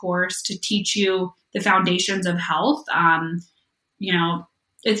base course to teach you the foundations of health.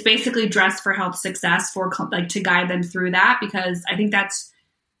 It's basically dressed for health success to guide them through that, because I think that's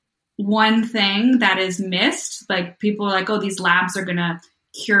one thing that is missed. Like people are like, oh, these labs are going to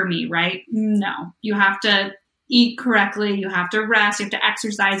cure me, right? No, you have to eat correctly. You have to rest. You have to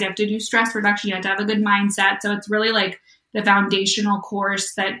exercise. You have to do stress reduction. You have to have a good mindset. So it's really like the foundational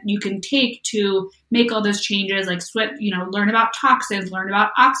course that you can take to make all those changes, like learn about toxins, learn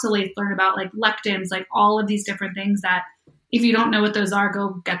about oxalates, learn about like lectins, like all of these different things that if you don't know what those are,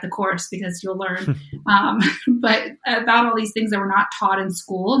 go get the course because you'll learn. But about all these things that we're not taught in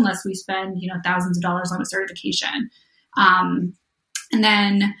school unless we spend, thousands of dollars on a certification. And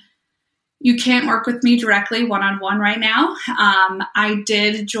then you can't work with me directly one-on-one right now. I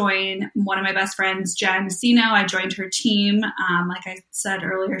did join one of my best friends, Jen Sino. I joined her team. Like I said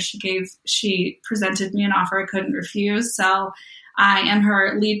earlier, she presented me an offer I couldn't refuse. So I am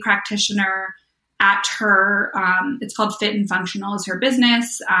her lead practitioner at her, it's called Fit and Functional is her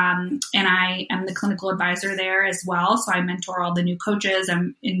business. And I am the clinical advisor there as well. So I mentor all the new coaches.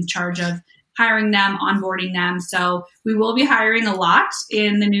 I'm in charge of hiring them, onboarding them. So we will be hiring a lot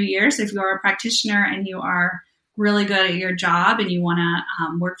in the new year. So if you are a practitioner and you are really good at your job and you want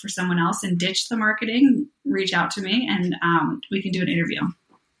to work for someone else and ditch the marketing, reach out to me and we can do an interview.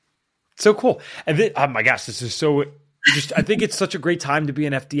 So cool. And oh my gosh, this is so I think it's such a great time to be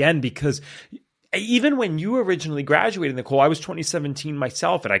an FDN because even when you originally graduated, Nicole, I was 2017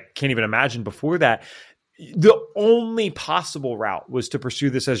 myself, and I can't even imagine before that. The only possible route was to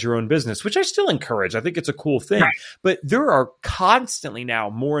pursue this as your own business, which I still encourage. I think it's a cool thing. Right. But there are constantly now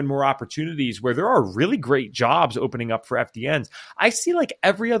more and more opportunities where there are really great jobs opening up for FDNs. I see like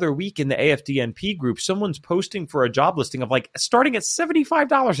every other week in the FDN-P group, someone's posting for a job listing of like starting at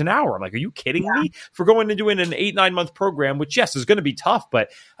 $75 an hour. I'm like, are you kidding me? For going and doing an 8-9 month program, which yes, is going to be tough.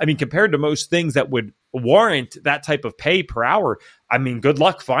 But I mean, compared to most things that would warrant that type of pay per hour, I mean, good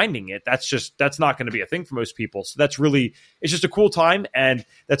luck finding it. That's not going to be a thing for most people. So it's just a cool time. And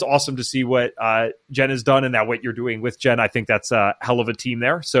that's awesome to see what Jen has done and now what you're doing with Jen. I think that's a hell of a team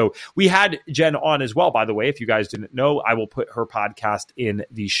there. So we had Jen on as well, by the way. If you guys didn't know, I will put her podcast in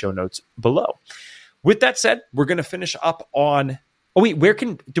the show notes below. With that said, we're going to finish up on,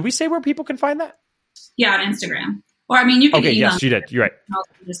 did we say where people can find that? Yeah, on Instagram. Or I mean, you can email yes, you did. You're right.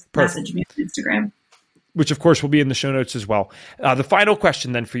 Just message me on Instagram. Which, of course, will be in the show notes as well. The final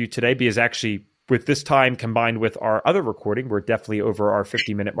question then for you today is actually with this time combined with our other recording, we're definitely over our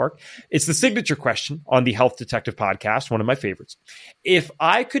 50-minute mark. It's the signature question on the Health Detective podcast, one of my favorites. If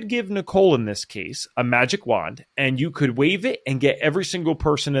I could give Nicole, in this case, a magic wand, and you could wave it and get every single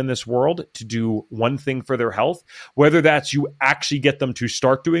person in this world to do one thing for their health, whether that's you actually get them to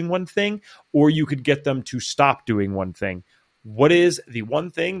start doing one thing, or you could get them to stop doing one thing, what is the one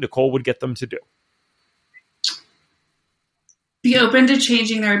thing Nicole would get them to do? Be open to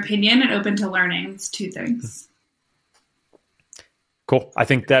changing their opinion and open to learning. It's two things. Cool. I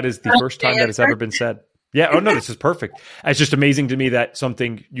think that is the first time that has ever been said. Yeah. Oh, no, this is perfect. It's just amazing to me that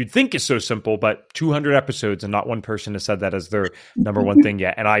something you'd think is so simple, but 200 episodes and not one person has said that as their number one thing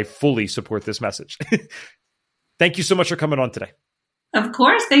yet. And I fully support this message. Thank you so much for coming on today. Of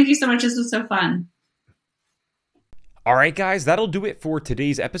course. Thank you so much. This was so fun. All right, guys, that'll do it for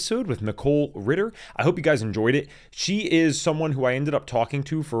today's episode with Nicole Ritter. I hope you guys enjoyed it. She is someone who I ended up talking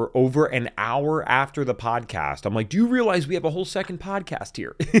to for over an hour after the podcast. I'm like, do you realize we have a whole second podcast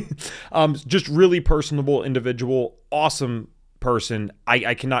here? Just really personable individual, awesome person.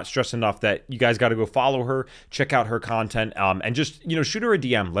 I cannot stress enough that you guys got to go follow her, check out her content, and just, shoot her a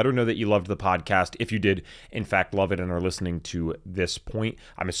DM. Let her know that you loved the podcast. If you did, in fact, love it and are listening to this point,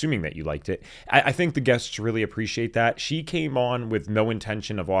 I'm assuming that you liked it. I think the guests really appreciate that. She came on with no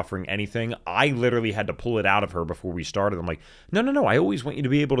intention of offering anything. I literally had to pull it out of her before we started. I'm like, no. I always want you to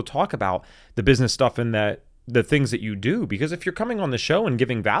be able to talk about the business stuff and the things that you do, because if you're coming on the show and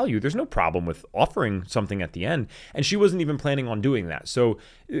giving value, there's no problem with offering something at the end. And she wasn't even planning on doing that. So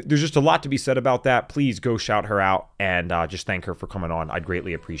there's just a lot to be said about that. Please go shout her out and just thank her for coming on. I'd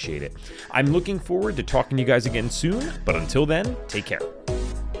greatly appreciate it. I'm looking forward to talking to you guys again soon, but until then, take care.